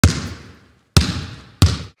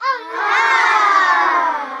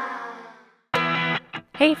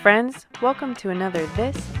Hey friends, welcome to another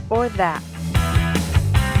This or That.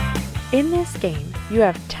 In this game, you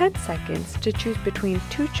have 10 seconds to choose between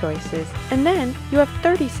two choices, and then you have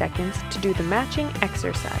 30 seconds to do the matching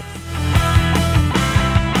exercise.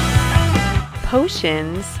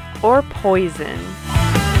 Potions or poison?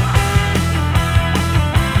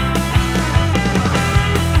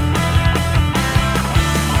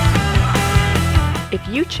 If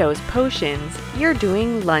you chose potions, you're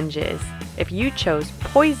doing lunges. If you chose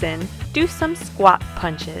poison, do some squat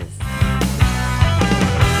punches.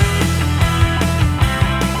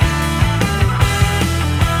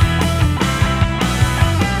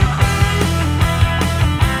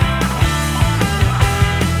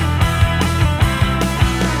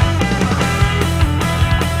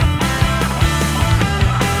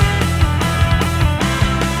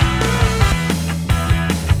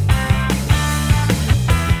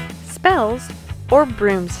 Spells or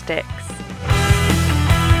broomsticks?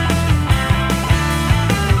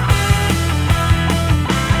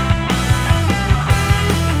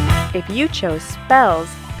 If you chose spells,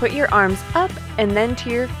 put your arms up and then to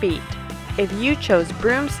your feet. If you chose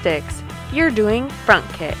broomsticks, you're doing front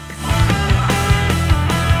kicks.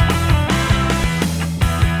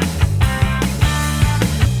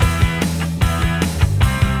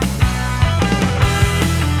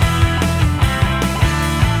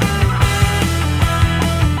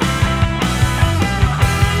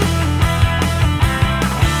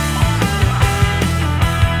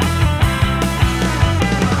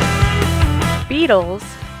 Beetles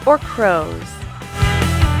or crows?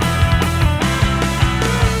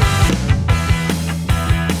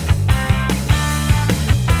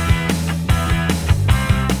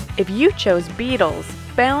 If you chose beetles,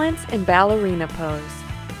 balance in ballerina pose.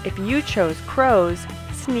 If you chose crows,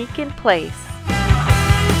 sneak in place.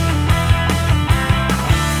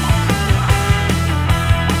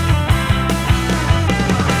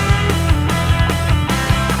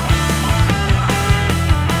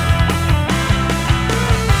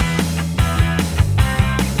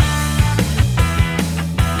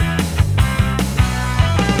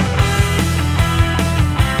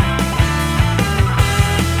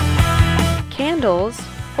 Candles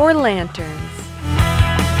or lanterns?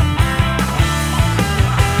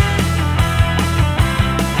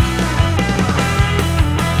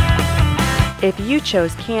 If you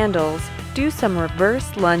chose candles, do some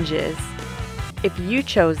reverse lunges. If you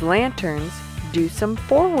chose lanterns, do some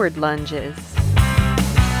forward lunges.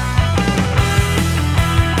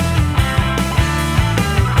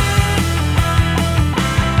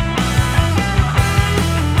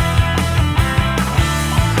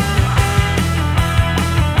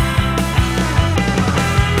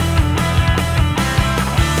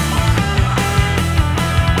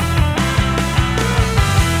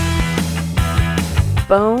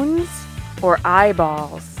 Bones or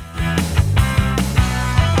eyeballs?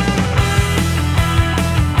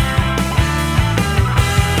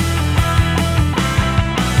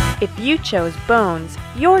 If you chose bones,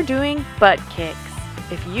 you're doing butt kicks.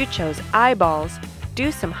 If you chose eyeballs,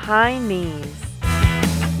 do some high knees.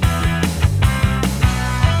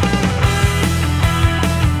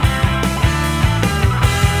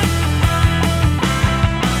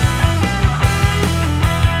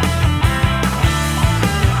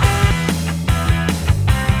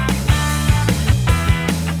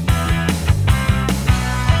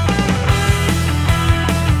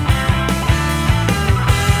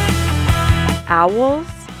 Owls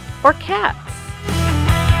or cats?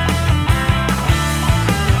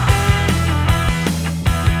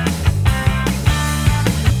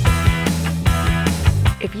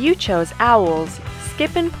 If you chose owls,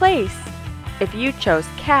 skip in place. If you chose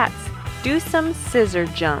cats, do some scissor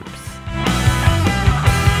jumps.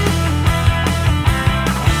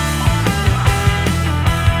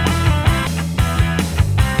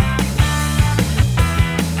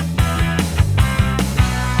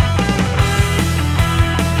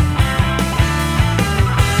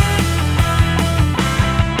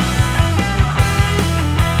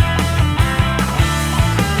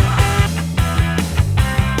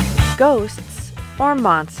 Ghosts or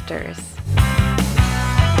monsters?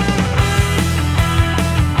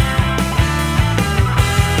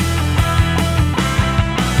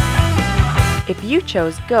 If you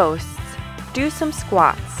chose ghosts, do some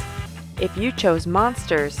squats. If you chose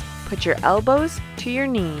monsters, put your elbows to your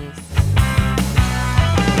knees.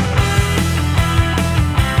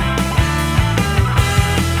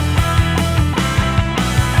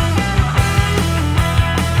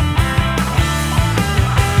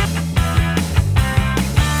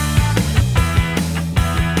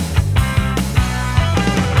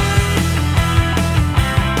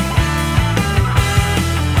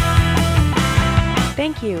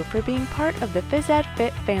 for being part of the PhysEd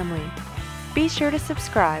Fit family. Be sure to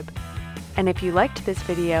subscribe. And if you liked this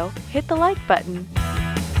video, hit the like button.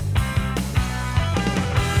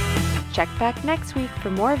 Check back next week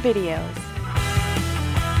for more videos.